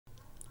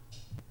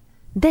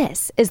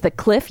This is the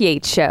Cliff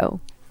Yates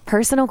Show.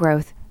 Personal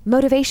growth,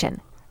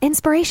 motivation,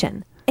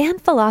 inspiration, and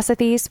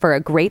philosophies for a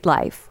great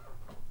life.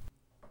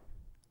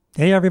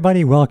 Hey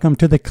everybody, welcome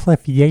to the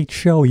Cliff Yates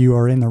Show. You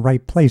are in the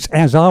right place,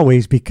 as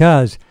always,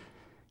 because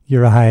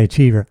you're a high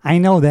achiever. I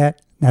know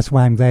that. That's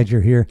why I'm glad you're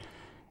here.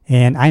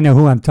 And I know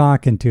who I'm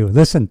talking to.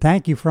 Listen,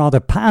 thank you for all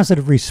the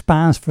positive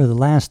response for the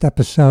last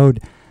episode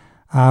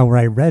where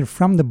I read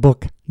from the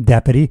book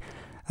Deputy,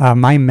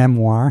 my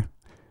memoir,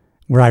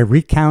 where I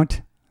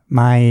recount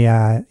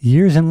my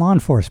years in law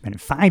enforcement.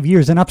 5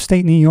 years in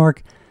upstate New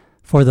York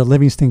for the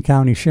Livingston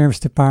County Sheriff's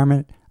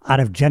Department out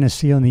of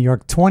Geneseo, New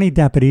York, 20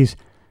 deputies,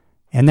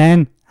 and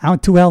then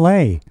out to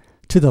L.A.,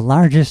 to the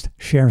largest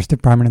sheriff's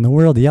department in the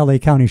world, the L.A.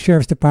 County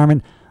Sheriff's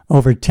Department,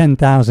 over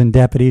 10,000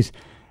 deputies.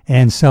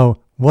 And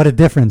so what a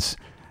difference.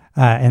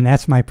 And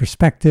that's my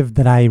perspective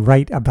that I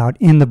write about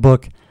in the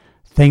book,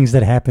 things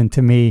that happened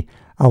to me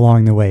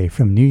along the way,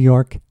 from New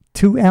York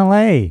to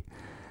L.A.,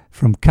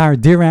 from car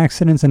deer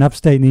accidents in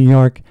upstate New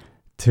York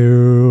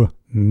to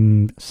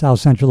South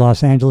Central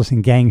Los Angeles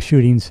and gang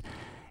shootings,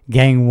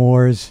 gang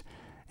wars,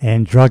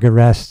 and drug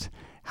arrests,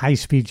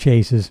 high-speed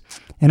chases,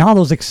 and all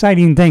those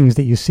exciting things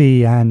that you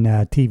see on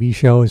TV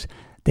shows.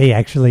 They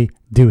actually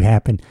do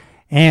happen.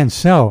 And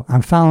so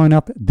I'm following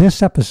up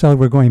this episode.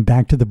 We're going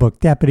back to the book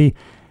Deputy,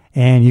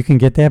 and you can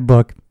get that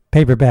book,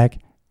 paperback,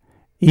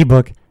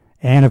 ebook,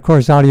 and of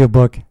course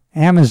audiobook,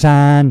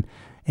 Amazon,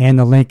 and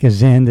the link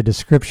is in the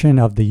description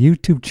of the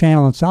YouTube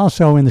channel. It's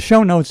also in the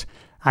show notes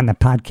on the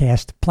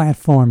podcast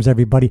platforms,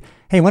 everybody.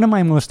 Hey, one of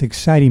my most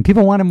exciting,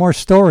 people wanted more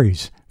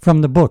stories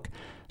from the book.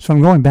 So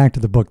I'm going back to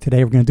the book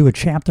today. We're going to do a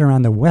chapter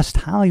on the West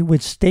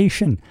Hollywood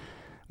Station.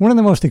 One of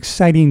the most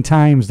exciting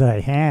times that I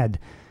had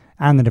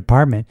on the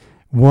department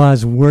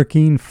was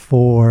working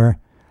for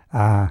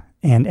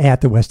and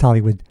at the West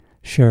Hollywood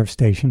Sheriff's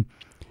Station.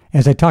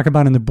 As I talk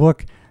about in the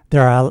book,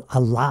 there are a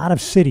lot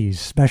of cities,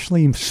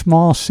 especially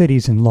small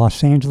cities in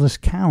Los Angeles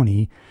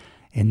County,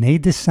 and they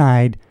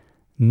decide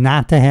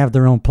not to have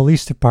their own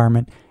police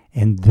department,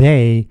 and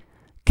they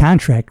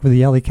contract with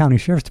the LA County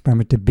Sheriff's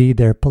Department to be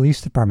their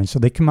police department. So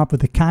they come up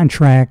with a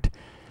contract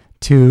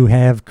to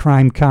have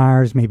crime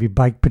cars, maybe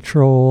bike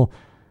patrol,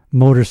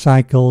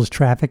 motorcycles,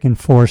 traffic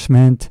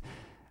enforcement,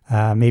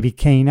 maybe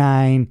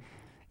K-9.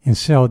 And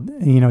so,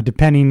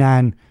 depending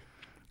on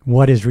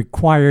what is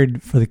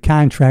required for the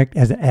contract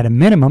at a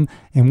minimum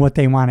and what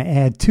they want to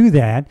add to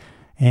that,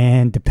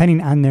 and depending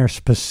on their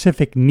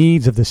specific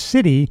needs of the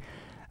city,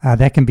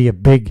 that can be a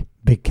big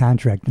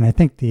contract. And I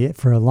think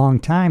for a long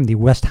time, the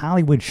West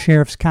Hollywood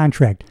Sheriff's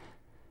contract,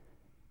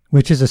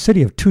 which is a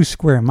city of 2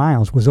 square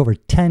miles, was over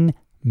 $10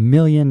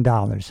 million.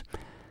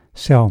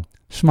 So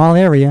small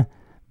area,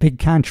 big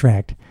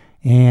contract.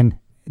 And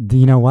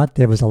you know what?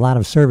 There was a lot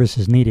of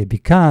services needed,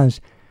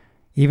 because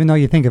even though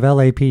you think of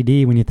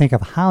LAPD, when you think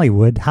of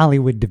Hollywood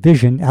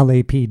Division,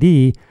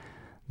 LAPD,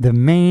 the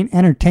main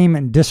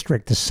entertainment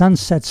district, the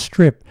Sunset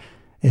Strip,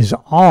 is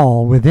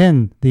all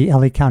within the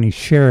LA County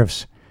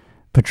Sheriff's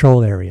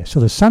patrol area. So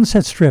the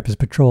Sunset Strip is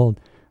patrolled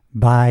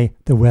by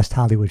the West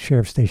Hollywood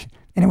Sheriff's Station.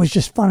 And it was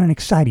just fun and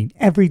exciting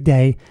every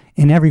day,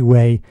 in every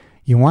way.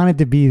 You wanted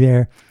to be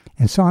there.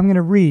 And so I'm going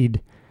to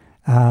read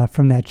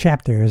from that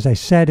chapter. As I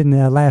said in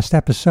the last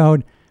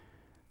episode,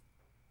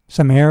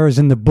 some errors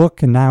in the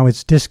book, and now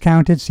it's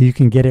discounted, so you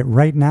can get it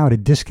right now at a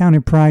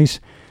discounted price.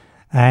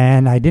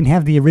 And I didn't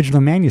have the original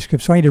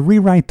manuscript, so I had to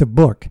rewrite the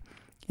book.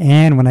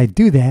 And when I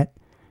do that,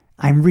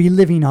 I'm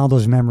reliving all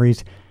those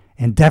memories.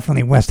 And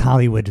definitely West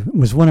Hollywood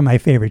was one of my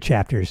favorite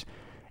chapters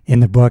in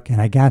the book. And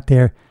I got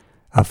there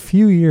a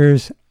few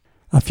years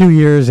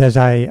as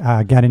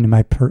I got into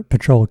my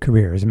patrol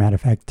career. As a matter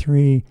of fact,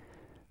 3,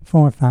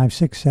 4, 5,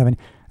 6, 7,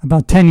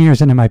 about 10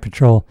 years into my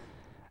patrol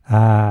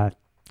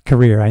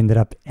career, I ended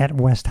up at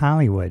West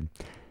Hollywood.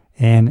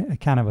 And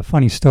kind of a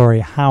funny story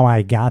how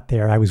I got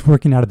there. I was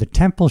working out of the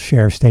Temple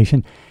Sheriff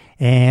Station,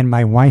 and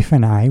my wife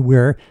and I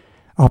were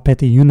up at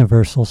the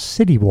Universal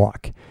City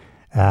Walk,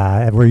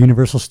 where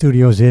Universal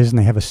Studios is, and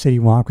they have a city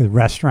walk with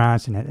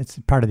restaurants, and it's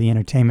part of the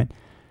entertainment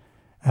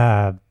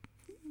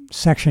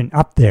section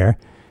up there.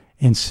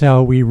 And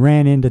so we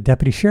ran into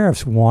deputy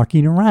sheriffs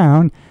walking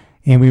around,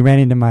 and we ran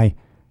into my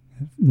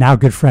now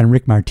good friend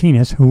Rick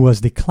Martinez, who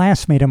was the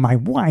classmate of my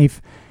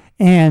wife,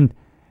 and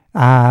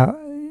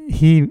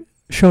he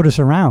showed us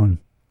around,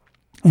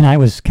 and I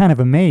was kind of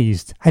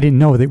amazed. I didn't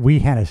know that we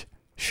had a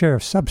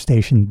sheriff's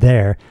substation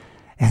there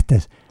at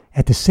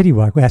the city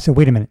walk. I said,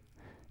 wait a minute,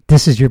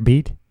 this is your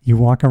beat? You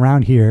walk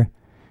around here,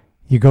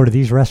 you go to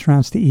these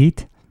restaurants to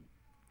eat,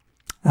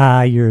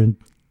 you're,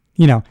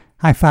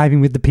 high-fiving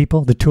with the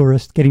people, the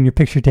tourists, getting your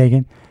picture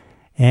taken,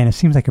 and it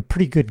seems like a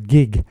pretty good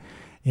gig.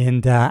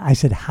 And I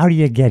said, how do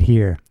you get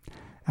here?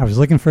 I was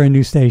looking for a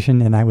new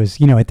station, and I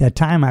was, at that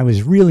time, I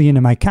was really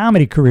into my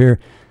comedy career,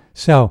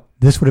 so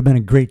this would have been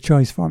a great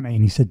choice for me.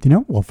 And he said,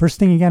 well, first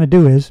thing you got to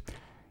do is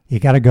you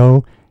got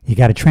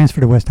to transfer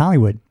to West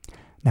Hollywood.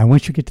 Now,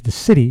 once you get to the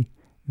city,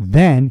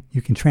 then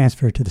you can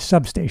transfer to the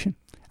substation.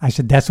 I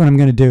said, that's what I'm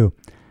going to do.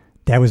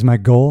 That was my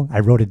goal. I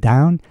wrote it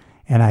down,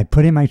 and I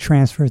put in my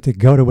transfer to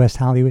go to West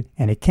Hollywood,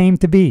 and it came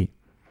to be.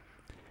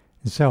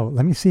 So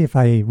let me see if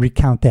I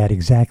recount that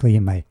exactly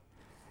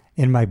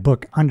in my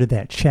book under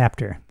that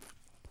chapter.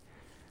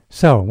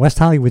 So, West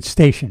Hollywood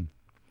Station,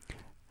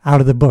 out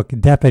of the book,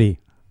 Deputy.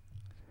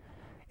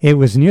 It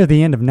was near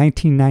the end of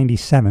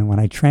 1997 when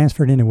I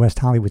transferred into West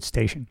Hollywood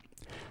Station.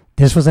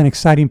 This was an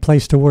exciting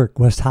place to work.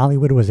 West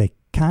Hollywood was a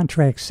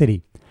contract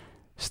city.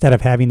 Instead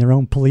of having their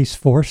own police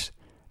force,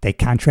 they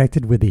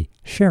contracted with the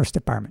Sheriff's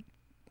Department.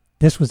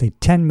 This was a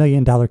 $10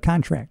 million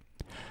contract.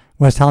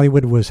 West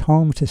Hollywood was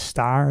home to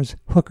stars,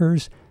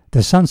 hookers,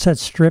 the Sunset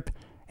Strip,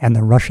 and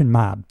the Russian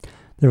mob.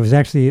 There was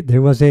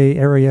a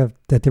area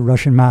that the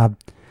Russian mob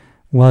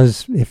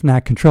was, if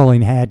not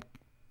controlling, had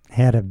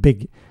a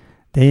big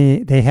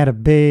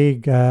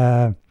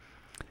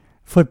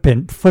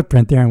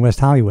footprint there in West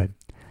Hollywood.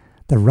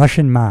 The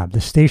Russian mob.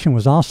 The station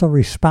was also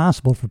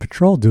responsible for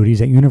patrol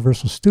duties at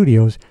Universal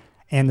Studios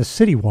and the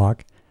City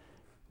Walk,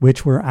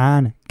 which were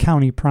on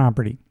county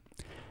property.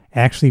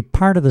 Actually,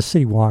 part of the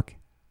City Walk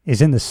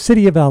is in the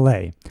city of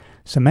LA,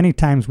 so many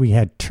times we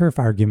had turf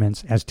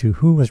arguments as to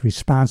who was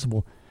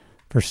responsible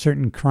for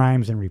certain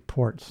crimes and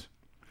reports.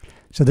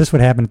 So this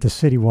would happen at the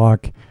City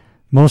Walk.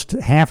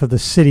 Half of the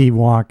City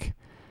Walk,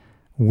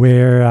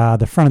 where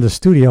the front of the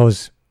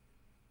studios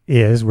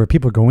is, where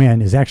people go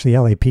in, is actually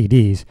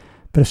LAPD's.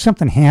 But if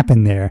something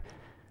happened there,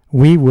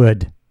 we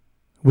would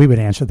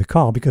answer the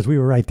call because we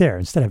were right there.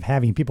 Instead of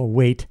having people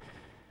wait,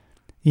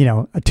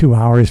 2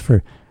 hours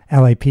for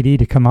LAPD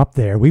to come up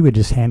there, we would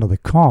just handle the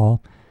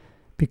call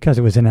because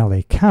it was in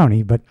LA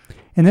County.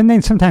 And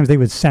then sometimes they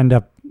would send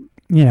up,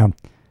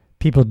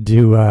 people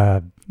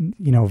do,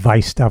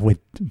 vice stuff with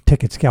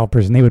ticket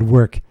scalpers, and they would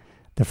work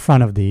the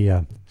front of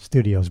the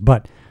studios.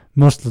 But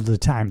most of the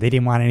time, they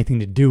didn't want anything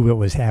to do with what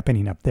was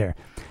happening up there.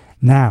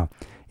 Now,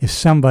 if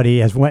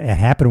somebody, as what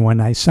happened one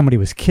night, somebody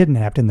was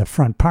kidnapped in the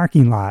front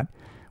parking lot,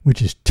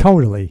 which is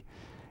totally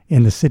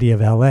in the city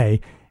of LA,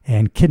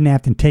 and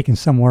kidnapped and taken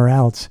somewhere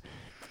else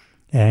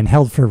and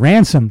held for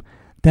ransom,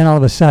 then all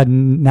of a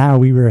sudden, now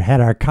we had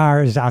our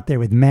cars out there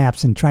with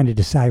maps and trying to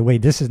decide,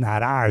 wait, this is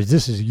not ours,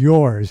 this is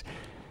yours.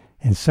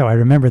 And so I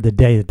remember the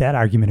day that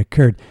argument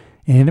occurred,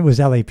 and it was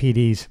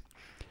LAPD's.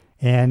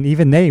 And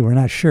even they were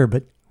not sure,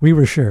 but we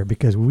were sure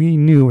because we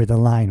knew where the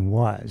line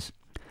was.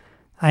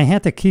 I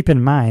had to keep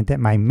in mind that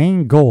my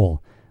main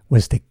goal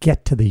was to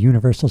get to the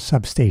Universal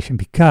substation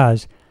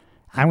because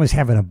I was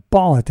having a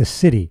ball at the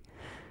city.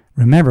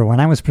 Remember, when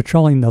I was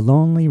patrolling the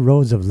lonely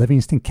roads of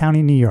Livingston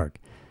County, New York,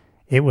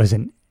 it was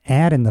an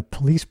ad in the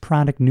Police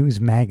Product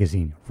News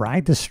magazine.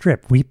 Ride the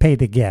Strip, we pay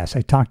the gas.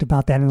 I talked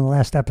about that in the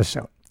last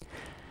episode.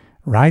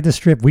 Ride the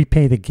Strip, we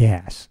pay the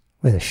gas.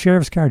 With a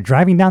sheriff's car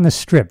driving down the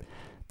strip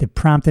that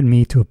prompted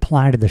me to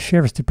apply to the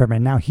Sheriff's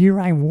Department. Now here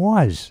I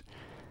was,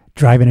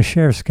 driving a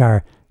sheriff's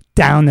car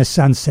down the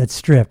Sunset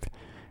Strip,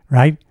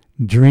 right?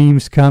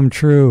 Dreams come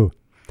true.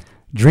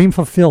 Dream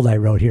fulfilled, I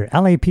wrote here.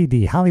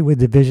 LAPD, Hollywood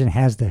Division,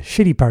 has the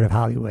shitty part of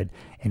Hollywood,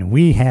 and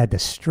we had the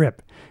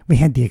Strip. We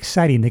had the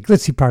exciting, the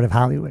glitzy part of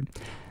Hollywood.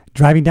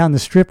 Driving down the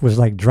Strip was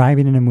like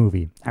driving in a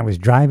movie. I was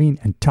driving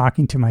and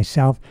talking to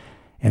myself,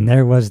 and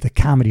there was the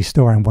Comedy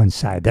Store on one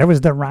side. There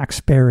was the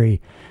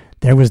Roxbury.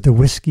 There was the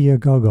Whiskey A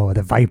Go-Go,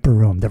 the Viper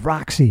Room, the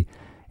Roxy,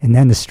 and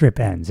then the Strip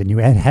ends, and you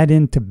head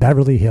into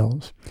Beverly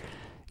Hills.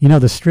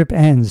 The Strip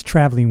ends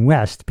traveling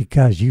west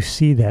because you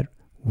see that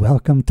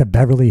Welcome to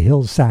Beverly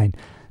Hills sign.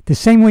 The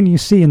same one you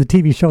see in the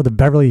TV show The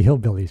Beverly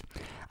Hillbillies.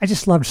 I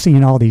just loved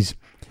seeing all these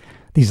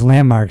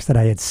landmarks that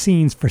I had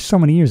seen for so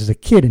many years as a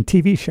kid in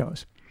TV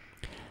shows.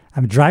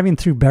 I'm driving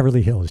through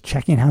Beverly Hills,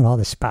 checking out all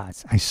the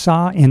spots. I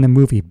saw in the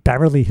movie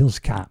Beverly Hills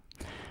Cop,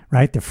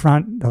 right? The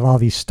front of all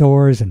these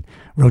stores and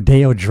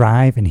Rodeo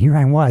Drive. And here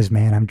I was,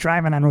 man. I'm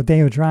driving on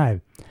Rodeo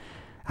Drive.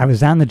 I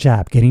was on the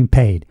job, getting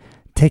paid,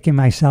 taking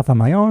myself on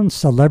my own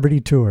celebrity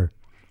tour.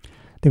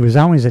 There was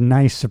always a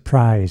nice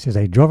surprise as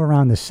I drove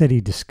around the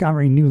city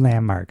discovering new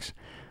landmarks.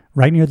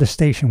 Right near the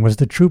station was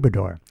the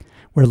Troubadour,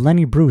 where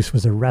Lenny Bruce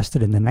was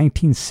arrested in the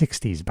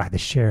 1960s by the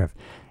sheriff,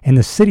 and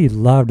the city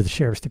loved the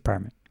Sheriff's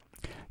Department.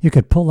 You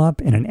could pull up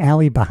in an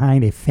alley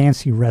behind a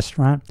fancy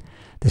restaurant.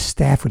 The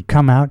staff would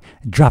come out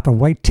and drop a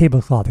white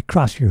tablecloth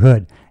across your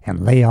hood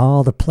and lay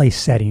all the place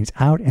settings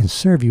out and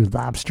serve you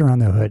lobster on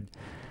the hood.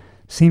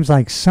 Seems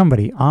like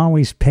somebody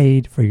always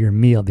paid for your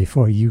meal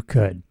before you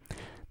could.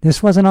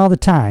 This wasn't all the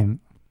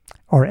time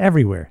or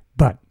everywhere,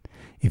 but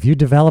if you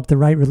developed the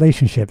right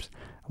relationships,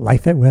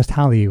 life at West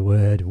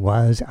Hollywood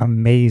was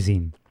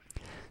amazing.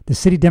 The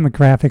city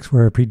demographics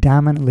were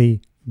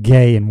predominantly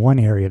gay in one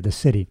area of the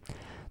city.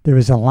 There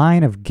was a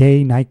line of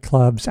gay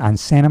nightclubs on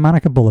Santa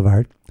Monica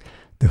Boulevard.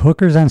 The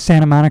hookers on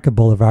Santa Monica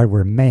Boulevard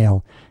were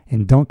male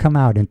and don't come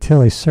out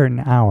until a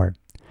certain hour.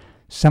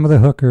 Some of the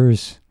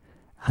hookers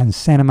on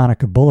Santa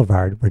Monica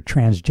Boulevard were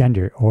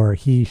transgender or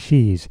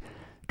he/she's,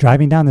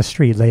 driving down the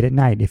street late at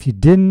night. If you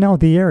didn't know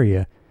the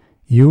area,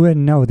 you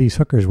wouldn't know these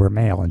hookers were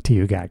male until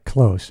you got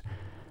close.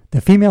 The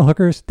female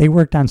hookers, they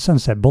worked on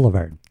Sunset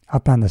Boulevard,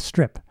 up on the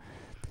Strip.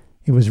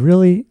 I was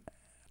really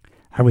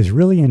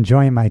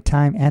enjoying my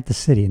time at the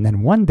city, and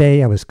then one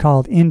day I was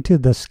called into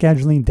the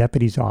scheduling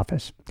deputy's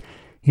office.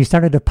 He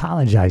started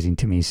apologizing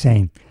to me,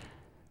 saying,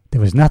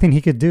 There was nothing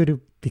he could do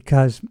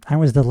because I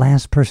was the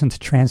last person to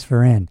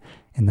transfer in.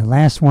 And the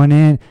last one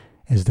in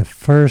is the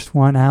first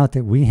one out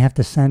that we have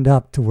to send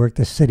up to work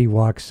the City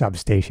Walk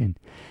substation.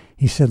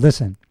 He said,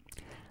 listen,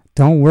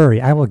 don't worry.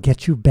 I will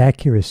get you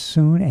back here as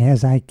soon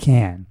as I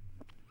can.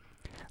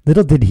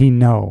 Little did he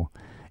know,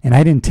 and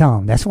I didn't tell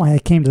him. That's why I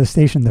came to the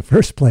station in the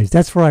first place.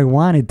 That's where I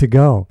wanted to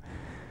go.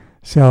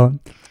 So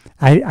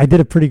I did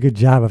a pretty good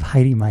job of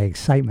hiding my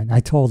excitement. I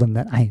told him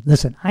that,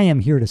 I am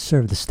here to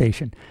serve the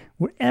station.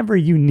 Wherever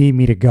you need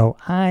me to go,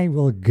 I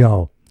will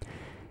go.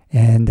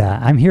 And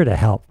I'm here to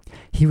help.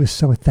 He was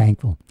so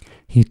thankful.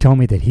 He told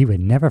me that he would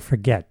never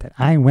forget that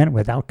I went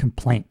without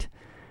complaint.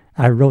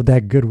 I rode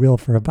that goodwill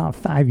for about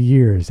 5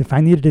 years. If I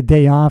needed a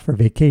day off or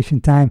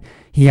vacation time,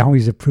 he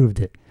always approved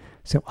it.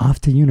 So off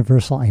to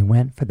Universal I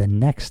went for the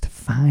next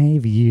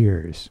 5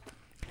 years.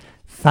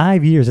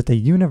 5 years at the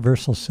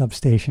Universal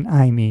substation.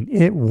 I mean,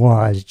 it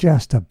was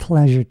just a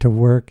pleasure to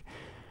work.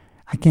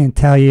 I can't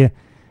tell you,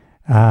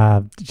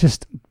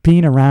 just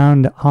being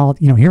around all,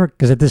 here,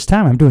 because at this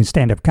time I'm doing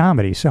stand-up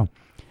comedy. So,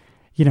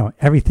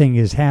 everything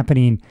is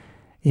happening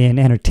in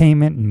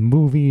entertainment and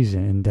movies,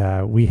 and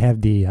we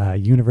have the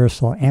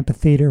Universal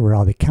Amphitheater where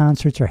all the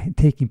concerts are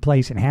taking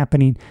place and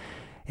happening.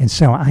 And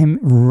so I'm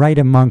right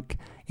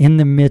in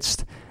the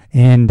midst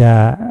and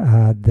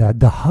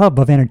the hub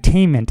of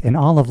entertainment in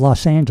all of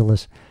Los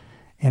Angeles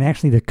and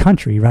actually the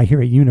country right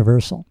here at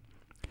Universal.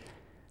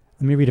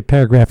 Let me read a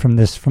paragraph from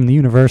the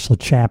Universal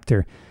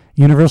chapter.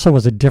 Universal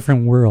was a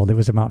different world. It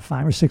was about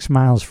 5 or 6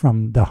 miles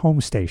from the home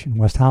station,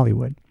 West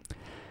Hollywood.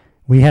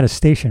 We had a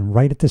station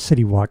right at the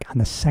City Walk on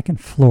the second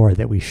floor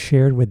that we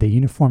shared with the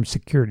uniformed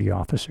security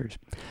officers.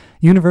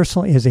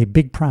 Universal is a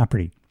big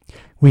property.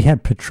 We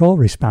had patrol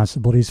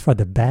responsibilities for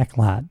the back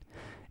lot.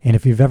 And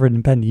if you've ever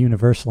been to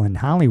Universal in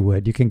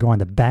Hollywood, you can go on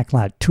the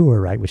backlot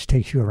tour, right, which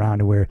takes you around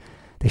to where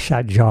they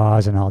shot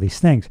Jaws and all these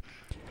things.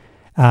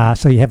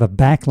 So you have a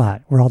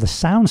backlot where all the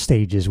sound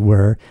stages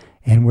were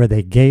and where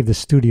they gave the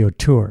studio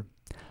tour.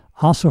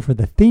 Also for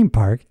the theme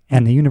park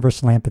and the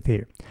Universal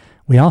Amphitheater.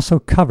 We also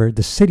covered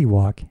the City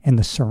Walk and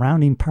the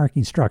surrounding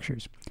parking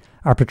structures.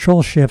 Our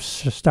patrol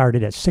shifts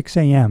started at 6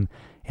 a.m.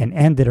 and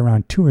ended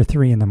around 2 or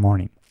 3 in the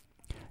morning,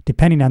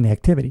 depending on the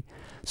activity.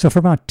 So for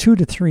about 2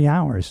 to 3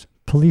 hours,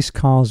 police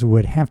calls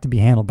would have to be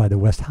handled by the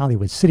West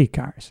Hollywood city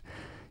cars,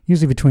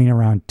 usually between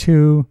around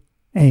 2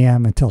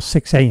 a.m. until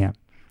 6 a.m.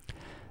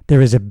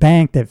 There is a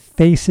bank that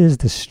faces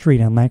the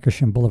street on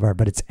Lancashire Boulevard,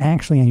 but it's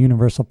actually on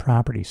Universal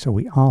property, so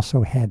we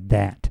also had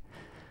that.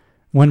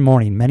 One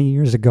morning, many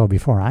years ago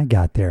before I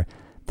got there,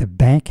 the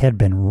bank had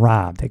been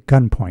robbed at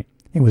gunpoint.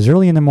 It was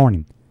early in the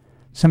morning,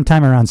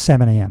 sometime around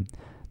 7 a.m.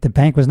 The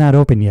bank was not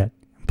open yet.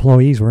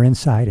 Employees were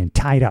inside and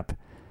tied up.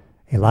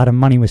 A lot of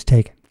money was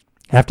taken.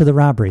 After the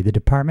robbery, the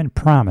department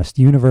promised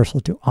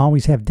Universal to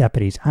always have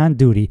deputies on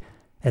duty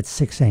at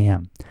 6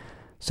 a.m.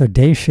 So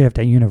day shift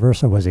at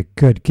Universal was a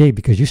good gig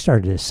because you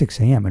started at 6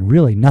 a.m. and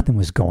really nothing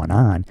was going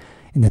on.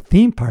 And the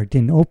theme park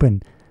didn't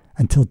open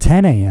until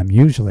 10 a.m.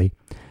 usually.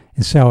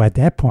 And so at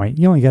that point,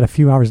 you only got a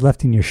few hours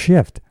left in your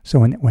shift. So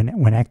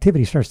when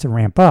activity starts to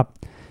ramp up,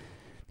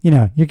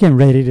 you're getting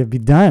ready to be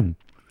done.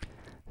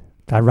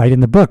 I write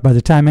in the book, by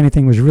the time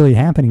anything was really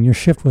happening, your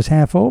shift was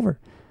half over.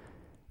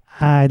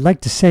 I'd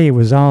like to say it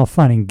was all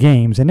fun and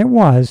games, and it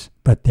was,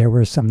 but there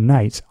were some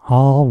nights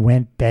all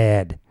went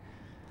bad.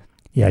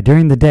 Yeah,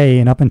 during the day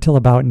and up until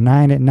about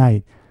 9 at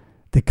night,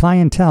 the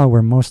clientele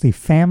were mostly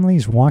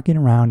families walking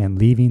around and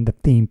leaving the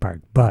theme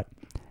park. But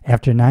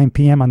after 9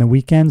 p.m. on the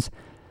weekends,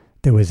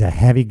 there was a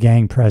heavy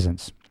gang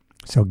presence.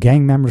 So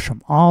gang members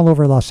from all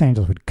over Los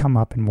Angeles would come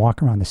up and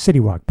walk around the City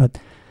Walk. But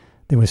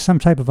there was some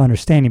type of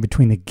understanding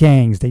between the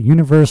gangs that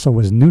Universal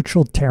was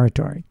neutral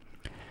territory.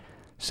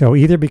 So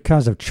either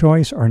because of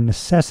choice or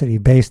necessity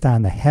based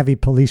on the heavy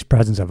police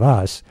presence of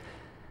us,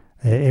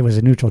 it was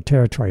a neutral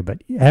territory.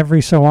 But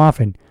every so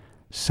often,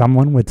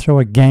 someone would throw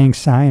a gang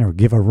sign or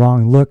give a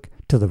wrong look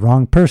to the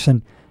wrong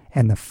person,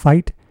 and the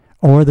fight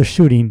or the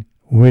shooting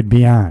would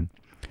be on.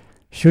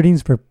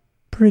 Shootings were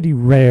pretty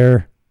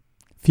rare,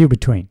 few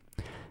between.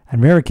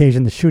 On rare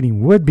occasion, the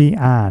shooting would be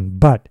on,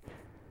 but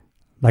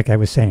like I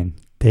was saying,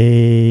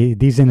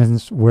 these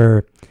incidents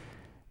were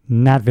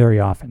not very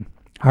often.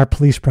 Our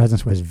police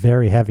presence was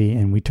very heavy,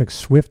 and we took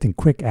swift and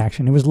quick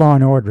action. It was law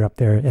and order up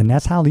there, and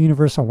that's how the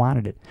Universal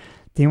wanted it.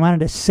 They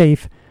wanted it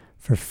safe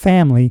for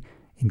family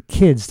and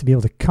kids to be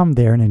able to come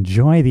there and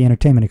enjoy the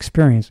entertainment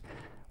experience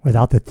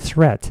without the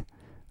threat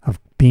of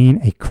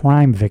being a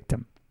crime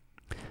victim.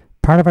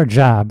 Part of our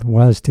job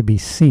was to be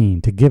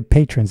seen, to give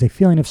patrons a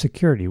feeling of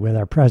security with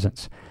our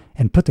presence,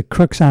 and put the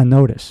crooks on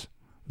notice.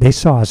 They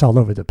saw us all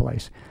over the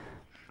place.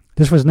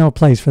 This was no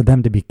place for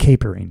them to be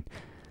capering,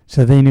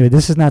 so they knew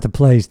this is not the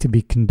place to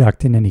be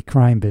conducting any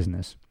crime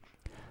business.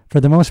 For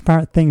the most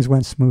part, things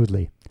went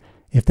smoothly.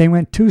 If they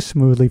went too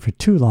smoothly for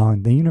too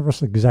long, the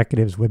Universal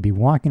executives would be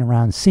walking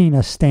around, seeing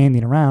us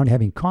standing around,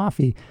 having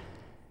coffee,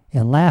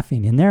 and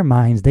laughing. In their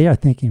minds, they are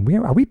thinking,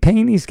 are we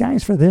paying these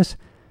guys for this?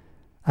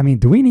 I mean,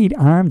 do we need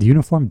armed,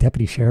 uniformed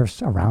deputy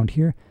sheriffs around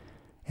here?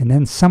 And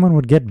then someone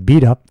would get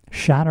beat up,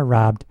 shot or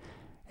robbed,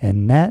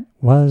 And that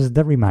was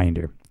the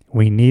reminder.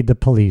 We need the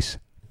police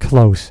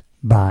close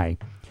by.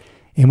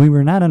 And we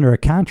were not under a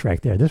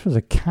contract there. This was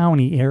a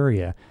county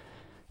area.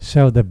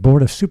 So the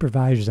Board of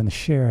Supervisors and the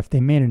sheriff,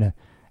 they made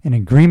an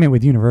agreement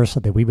with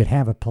Universal that we would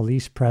have a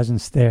police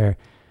presence there.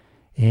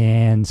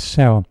 And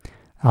so,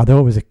 although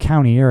it was a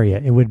county area,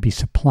 it would be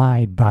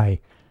supplied by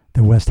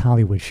the West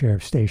Hollywood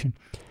Sheriff Station.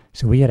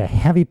 So we had a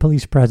heavy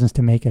police presence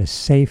to make it a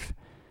safe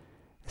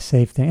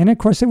thing. And of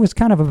course, it was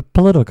kind of a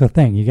political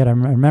thing. You got to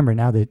remember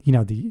now that,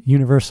 the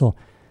Universal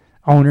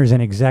owners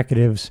and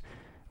executives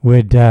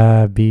would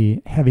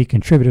be heavy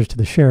contributors to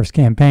the sheriff's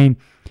campaign.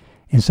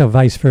 And so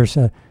vice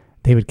versa,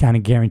 they would kind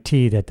of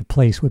guarantee that the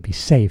place would be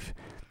safe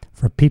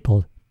for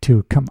people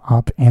to come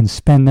up and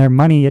spend their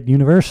money at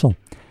Universal.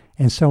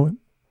 And so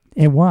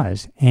it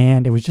was,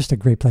 and it was just a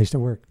great place to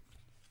work.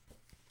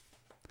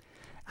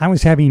 I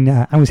was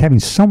having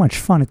so much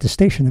fun at the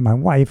station that my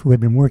wife, who had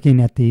been working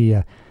at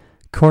the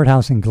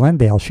courthouse in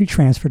Glendale, she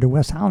transferred to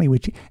West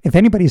Hollywood. If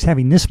anybody's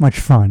having this much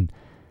fun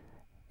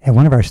at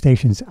one of our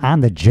stations on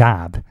the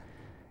job,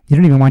 you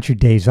don't even want your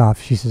days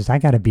off. She says, I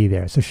got to be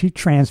there. So she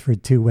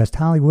transferred to West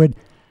Hollywood.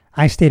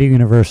 I stayed at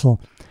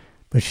Universal,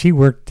 but she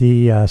worked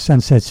the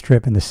Sunset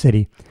Strip in the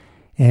city,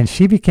 and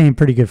she became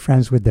pretty good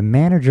friends with the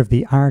manager of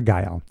the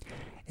Argyle.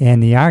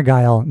 And the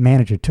Argyle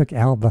manager took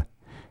Alba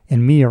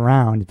and me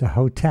around the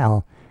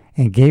hotel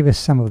and gave us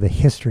some of the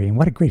history. And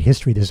what a great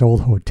history this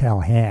old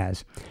hotel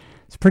has.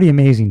 It's a pretty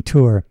amazing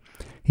tour.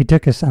 He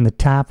took us on the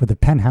top where the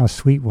penthouse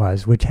suite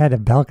was, which had a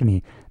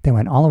balcony that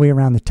went all the way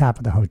around the top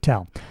of the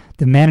hotel.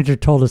 The manager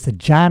told us that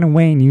John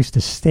Wayne used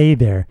to stay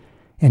there,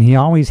 and he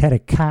always had a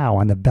cow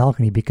on the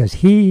balcony because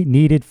he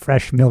needed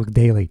fresh milk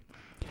daily.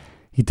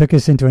 He took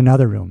us into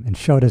another room and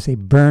showed us a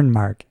burn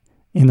mark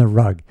in the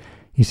rug.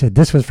 He said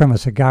this was from a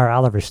cigar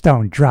Oliver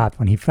Stone dropped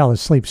when he fell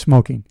asleep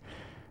smoking.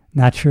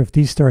 Not sure if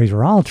these stories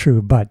were all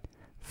true, but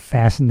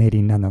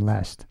fascinating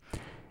nonetheless.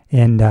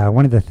 And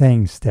one of the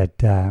things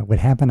that would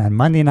happen on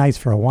Monday nights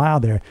for a while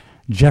there,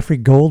 Jeffrey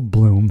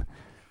Goldblum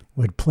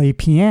would play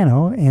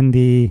piano in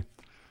the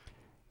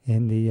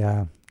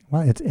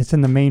it's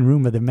in the main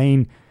room of the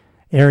main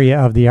area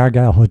of the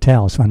Argyle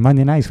Hotel. So on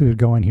Monday nights we would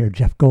go and hear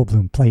Jeff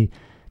Goldblum play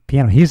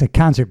piano. He's a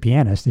concert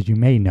pianist, as you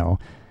may know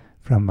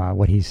from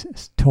what he's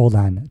told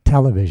on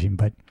television,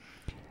 but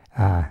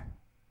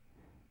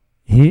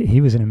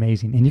he was an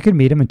amazing, and you could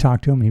meet him and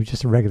talk to him. He was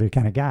just a regular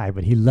kind of guy,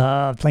 but he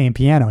loved playing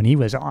piano, and he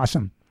was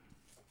awesome.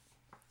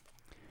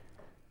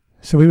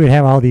 So we would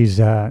have all these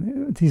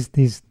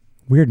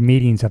weird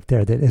meetings up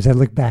there that, as I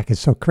look back, is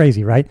so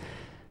crazy, right?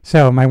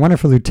 So my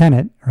wonderful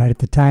lieutenant, right at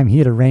the time, he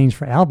had arranged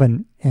for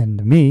Alban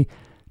and me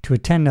to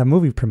attend a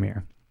movie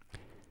premiere.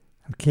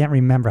 I can't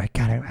remember.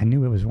 I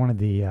knew it was one of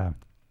the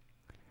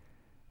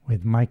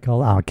with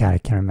Michael. Oh God, I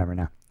can't remember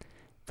now.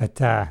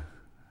 But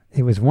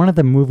it was one of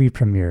the movie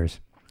premieres.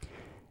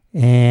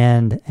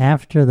 And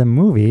after the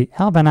movie,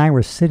 Alba and I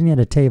were sitting at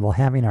a table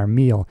having our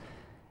meal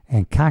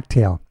and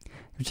cocktail.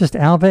 It was just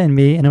Alba and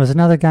me, and there was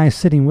another guy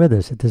sitting with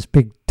us at this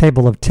big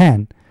table of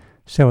 10.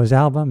 So it was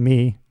Alba,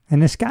 me,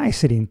 and this guy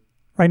sitting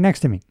right next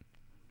to me.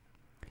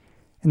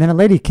 And then a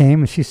lady came,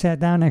 and she sat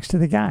down next to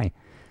the guy.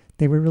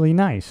 They were really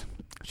nice.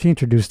 She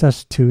introduced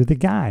us to the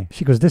guy.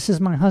 She goes, "This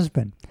is my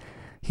husband.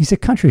 He's a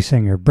country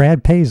singer,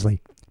 Brad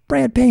Paisley."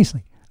 Brad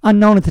Paisley,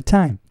 unknown at the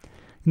time,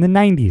 in the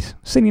 90s,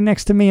 sitting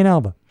next to me and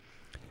Alba.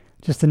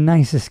 Just the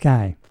nicest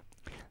guy.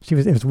 It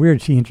was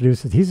weird. She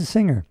introduced us. He's a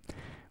singer.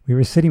 We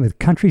were sitting with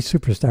country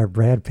superstar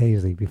Brad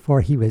Paisley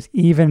before he was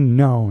even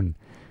known.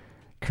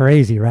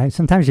 Crazy, right?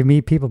 Sometimes you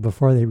meet people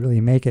before they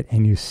really make it,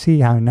 and you see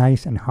how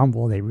nice and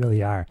humble they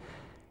really are.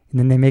 And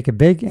then they make it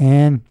big,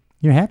 and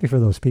you're happy for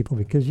those people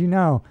because you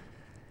know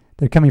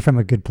they're coming from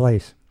a good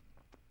place.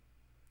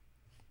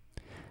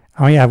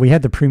 Oh, yeah, we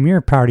had the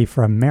premiere party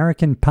for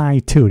American Pie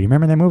 2. Do you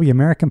remember that movie?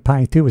 American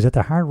Pie 2 was at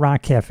the Hard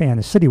Rock Cafe, and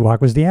the City Walk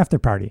was the after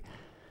party.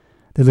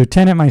 The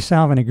lieutenant,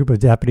 myself, and a group of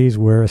deputies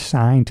were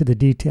assigned to the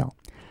detail.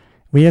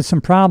 We had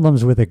some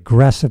problems with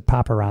aggressive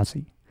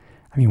paparazzi.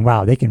 I mean,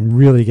 wow, they can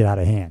really get out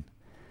of hand.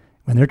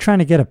 When they're trying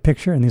to get a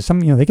picture, and there's some,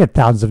 they get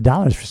thousands of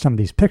dollars for some of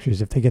these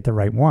pictures if they get the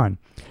right one.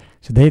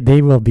 So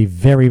they will be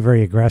very,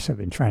 very aggressive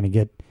in trying to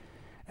get,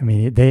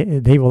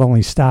 they will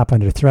only stop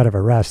under threat of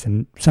arrest,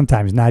 and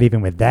sometimes not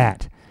even with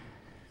that.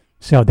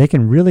 So they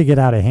can really get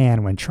out of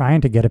hand when trying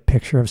to get a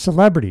picture of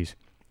celebrities.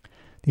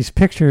 These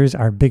pictures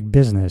are big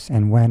business,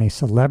 and when a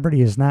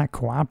celebrity is not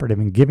cooperative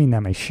in giving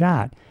them a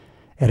shot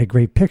at a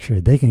great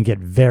picture, they can get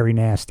very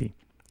nasty.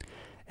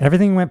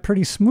 Everything went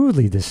pretty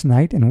smoothly this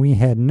night, and we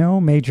had no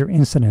major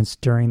incidents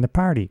during the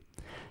party.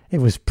 It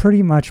was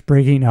pretty much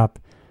breaking up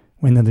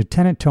when the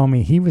lieutenant told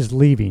me he was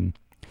leaving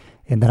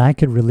and that I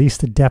could release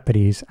the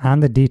deputies on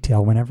the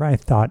detail whenever I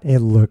thought it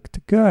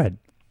looked good.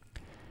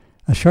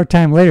 A short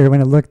time later, when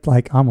it looked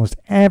like almost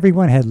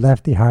everyone had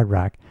left the Hard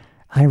Rock,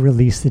 I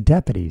released the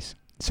deputies.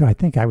 So I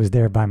think I was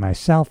there by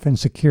myself and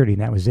security,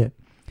 and that was it.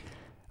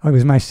 Oh, it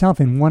was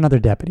myself and one other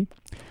deputy.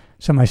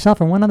 So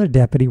myself and one other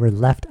deputy were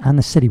left on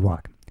the City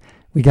Walk.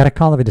 We got a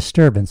call of a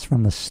disturbance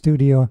from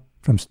studio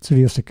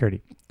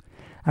security.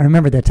 I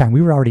remember that time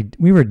we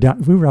were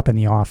done. We were up in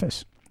the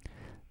office.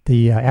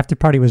 The after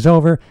party was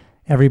over.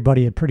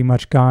 Everybody had pretty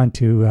much gone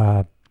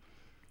to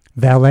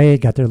valet,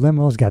 got their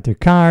limos, got their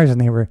cars, and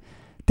they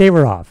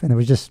were off. And it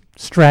was just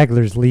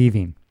stragglers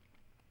leaving.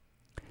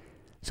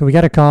 So we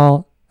got a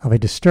call of a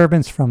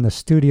disturbance from the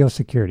studio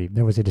security.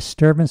 There was a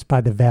disturbance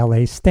by the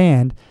valet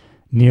stand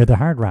near the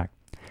Hard Rock.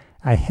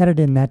 I headed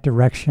in that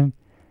direction,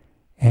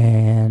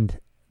 and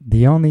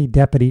the only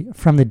deputy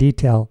from the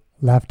detail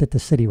left at the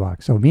City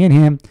Walk. So me and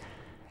him,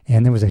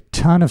 and there was a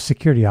ton of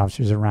security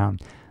officers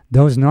around.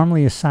 Those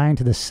normally assigned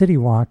to the City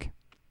Walk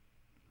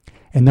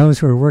and those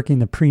who were working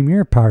the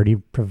premiere party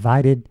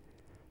provided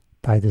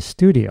by the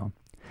studio.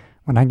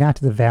 When I got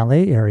to the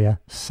valet area,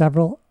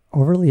 several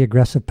overly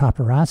aggressive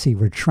paparazzi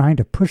were trying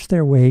to push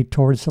their way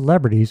towards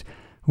celebrities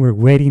who were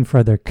waiting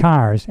for their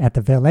cars at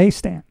the valet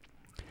stand.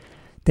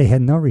 They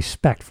had no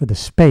respect for the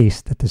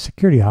space that the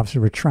security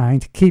officers were trying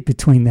to keep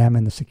between them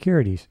and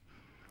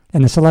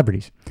the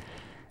celebrities.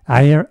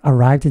 I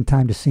arrived in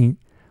time to see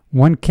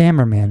one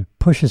cameraman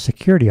push a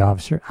security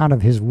officer out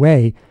of his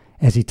way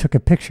as he took a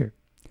picture.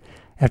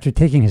 After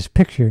taking his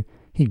picture,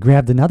 he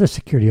grabbed another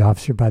security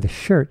officer by the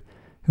shirt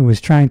who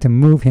was trying to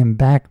move him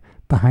back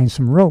behind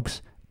some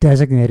ropes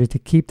designated to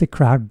keep the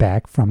crowd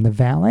back from the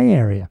valet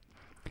area.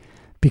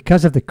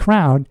 Because of the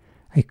crowd,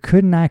 I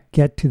could not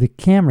get to the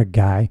camera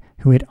guy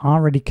who had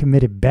already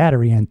committed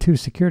battery on 2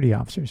 security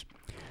officers.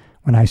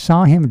 When I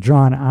saw him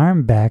draw an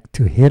arm back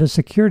to hit a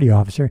security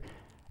officer,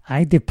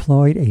 I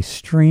deployed a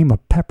stream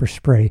of pepper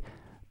spray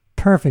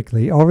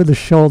perfectly over the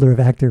shoulder of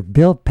actor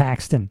Bill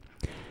Paxton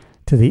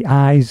to the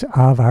eyes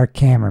of our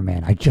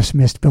cameraman. I just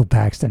missed Bill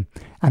Paxton.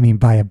 I mean,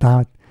 by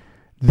about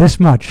this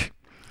much,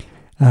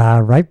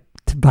 right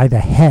by the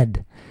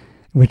head,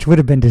 which would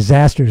have been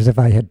disastrous if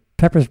I had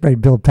pepper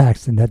sprayed Bill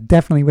Paxton. That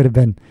definitely would have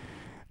been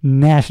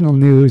national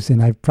news,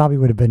 and I probably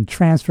would have been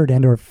transferred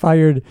and or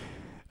fired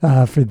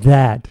for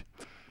that.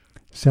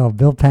 So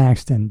Bill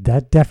Paxton,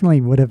 that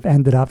definitely would have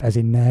ended up as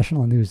a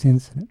national news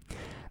incident.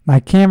 My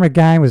camera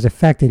guy was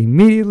affected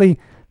immediately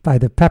by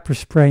the pepper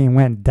spray and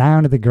went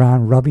down to the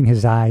ground, rubbing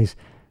his eyes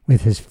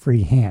with his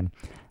free hand.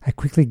 I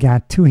quickly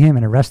got to him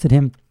and arrested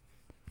him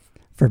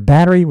for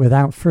battery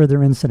without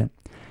further incident.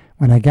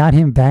 When I got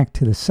him back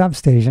to the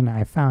substation,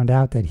 I found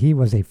out that he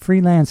was a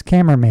freelance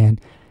cameraman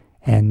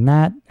and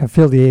not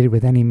affiliated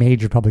with any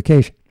major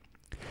publication.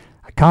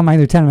 I called my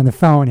lieutenant on the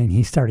phone, and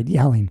he started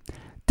yelling,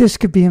 "This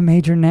could be a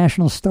major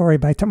national story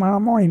by tomorrow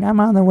morning. I'm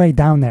on the way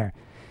down there."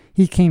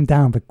 He came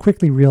down, but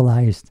quickly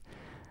realized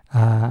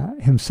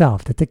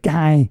himself that the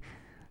guy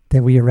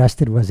that we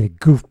arrested was a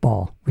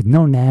goofball with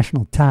no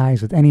national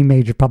ties with any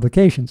major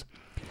publications.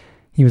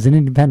 He was an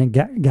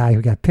independent guy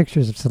who got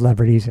pictures of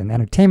celebrities and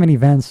entertainment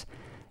events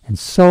and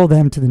sold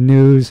them to the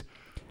news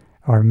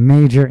or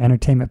major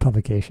entertainment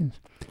publications.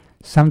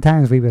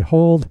 Sometimes we would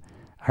hold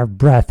our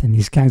breath in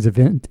these kinds of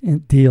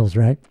deals,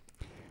 right?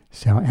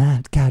 So,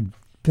 God,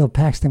 Bill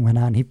Paxton went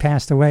on. He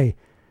passed away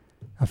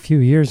a few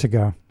years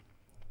ago.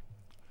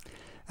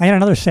 I had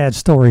another sad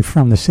story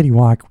from the City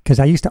Walk, because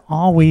I used to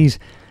always,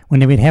 when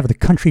they would have the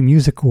country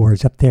music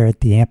awards up there at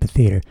the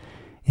amphitheater,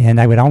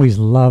 and I would always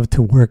love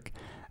to work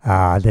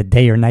the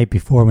day or night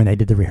before when they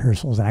did the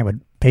rehearsals, and I would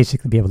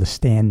basically be able to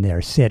stand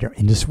there, sit,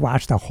 and just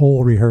watch the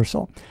whole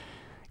rehearsal,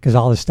 because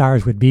all the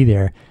stars would be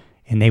there,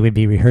 and they would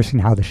be rehearsing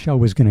how the show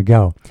was going to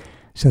go.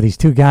 So these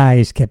 2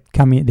 guys kept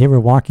coming. They were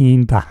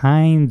walking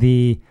behind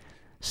the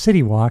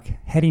City Walk,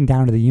 heading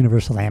down to the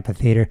Universal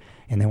Amphitheater,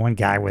 and then one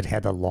guy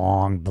had the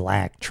long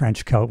black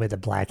trench coat with a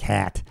black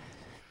hat.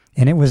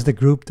 And it was the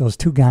group, those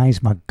 2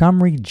 guys,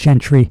 Montgomery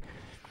Gentry,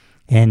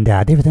 and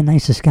they were the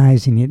nicest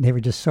guys, and they were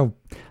just so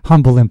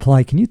humble and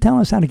polite. "Can you tell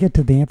us how to get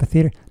to the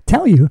amphitheater?"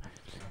 "Tell you?"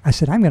 I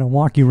said, "I'm going to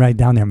walk you right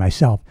down there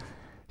myself."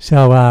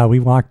 So we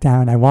walked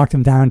down. I walked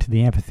him down to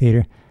the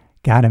amphitheater,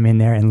 got him in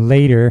there, and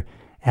later,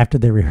 after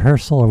the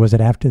rehearsal, or was it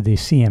after the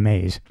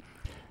CMAs,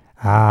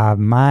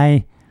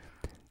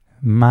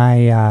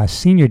 my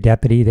senior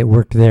deputy that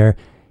worked there,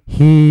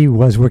 he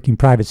was working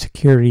private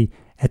security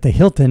at the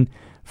Hilton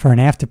for an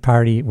after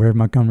party where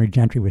Montgomery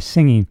Gentry was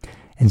singing.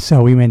 And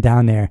so we went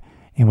down there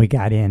and we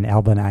got in,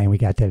 Elba and I, and we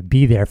got to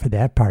be there for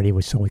that party. It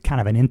was so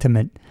kind of an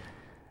intimate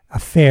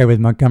affair with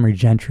Montgomery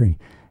Gentry,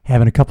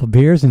 having a couple of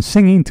beers and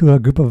singing to a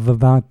group of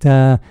about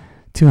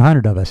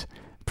 200 of us.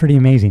 Pretty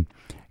amazing.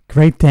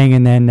 Great thing.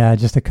 And then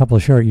just a couple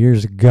of short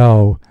years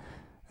ago,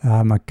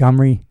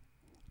 Montgomery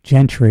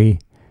Gentry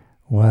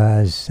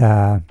was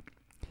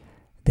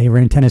they were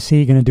in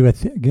Tennessee going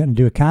to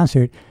do a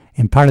concert,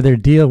 and part of their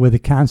deal with the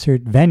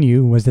concert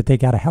venue was that they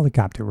got a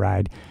helicopter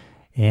ride.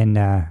 And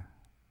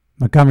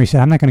Montgomery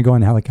said, "I'm not going to go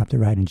on the helicopter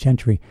ride." And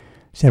Gentry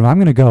said, "Well, I'm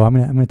going to go. I'm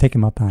going to take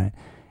him up on it."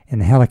 And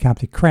the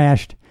helicopter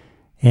crashed,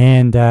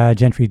 and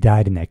Gentry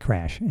died in that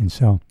crash. And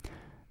so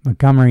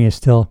Montgomery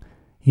is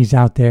he's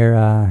out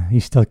there.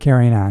 He's still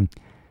carrying on,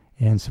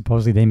 and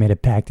supposedly they made a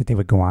pact that they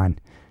would go on,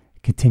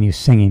 continue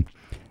singing.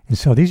 And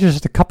so these are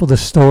just a couple of the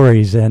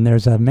stories, and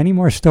there's many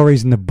more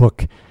stories in the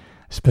book,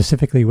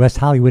 specifically West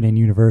Hollywood and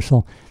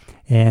Universal.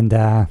 And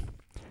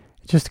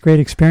just great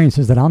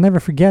experiences that I'll never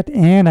forget,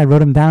 and I wrote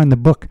them down in the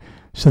book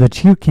so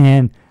that you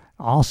can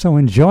also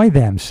enjoy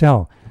them.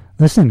 So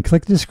listen,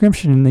 click the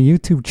description in the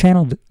YouTube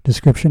channel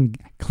description.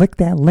 Click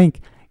that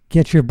link.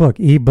 Get your book,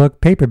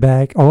 ebook,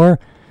 paperback, or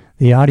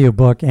the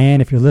audiobook.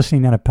 And if you're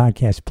listening on a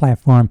podcast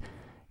platform,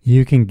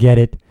 you can get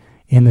it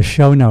in the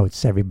show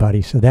notes,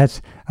 everybody. So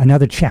that's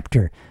another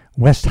chapter.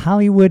 West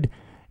Hollywood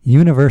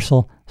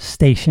Universal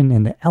Station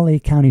in the LA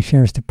County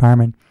Sheriff's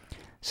Department.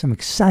 Some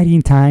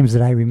exciting times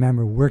that I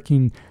remember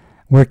working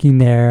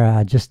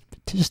there, just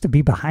to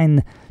be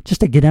behind,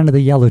 just to get under the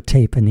yellow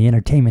tape in the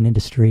entertainment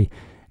industry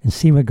and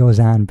see what goes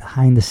on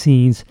behind the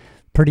scenes.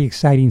 Pretty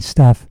exciting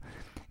stuff.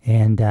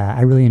 And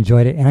I really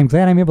enjoyed it. And I'm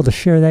glad I'm able to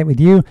share that with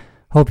you.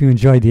 Hope you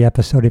enjoyed the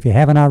episode. If you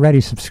haven't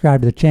already,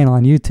 subscribe to the channel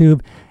on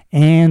YouTube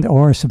and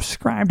or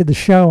subscribe to the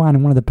show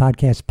on one of the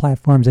podcast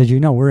platforms. As you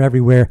know, we're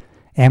everywhere.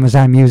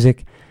 Amazon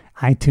Music,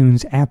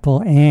 iTunes,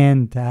 Apple,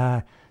 and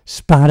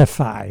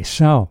Spotify.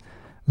 So,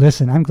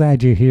 listen, I'm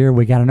glad you're here.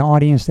 We got an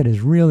audience that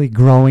is really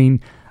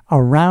growing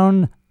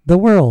around the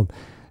world.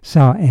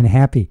 So, and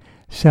happy.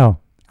 So,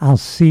 I'll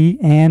see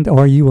and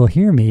or you will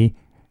hear me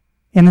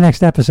in the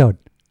next episode.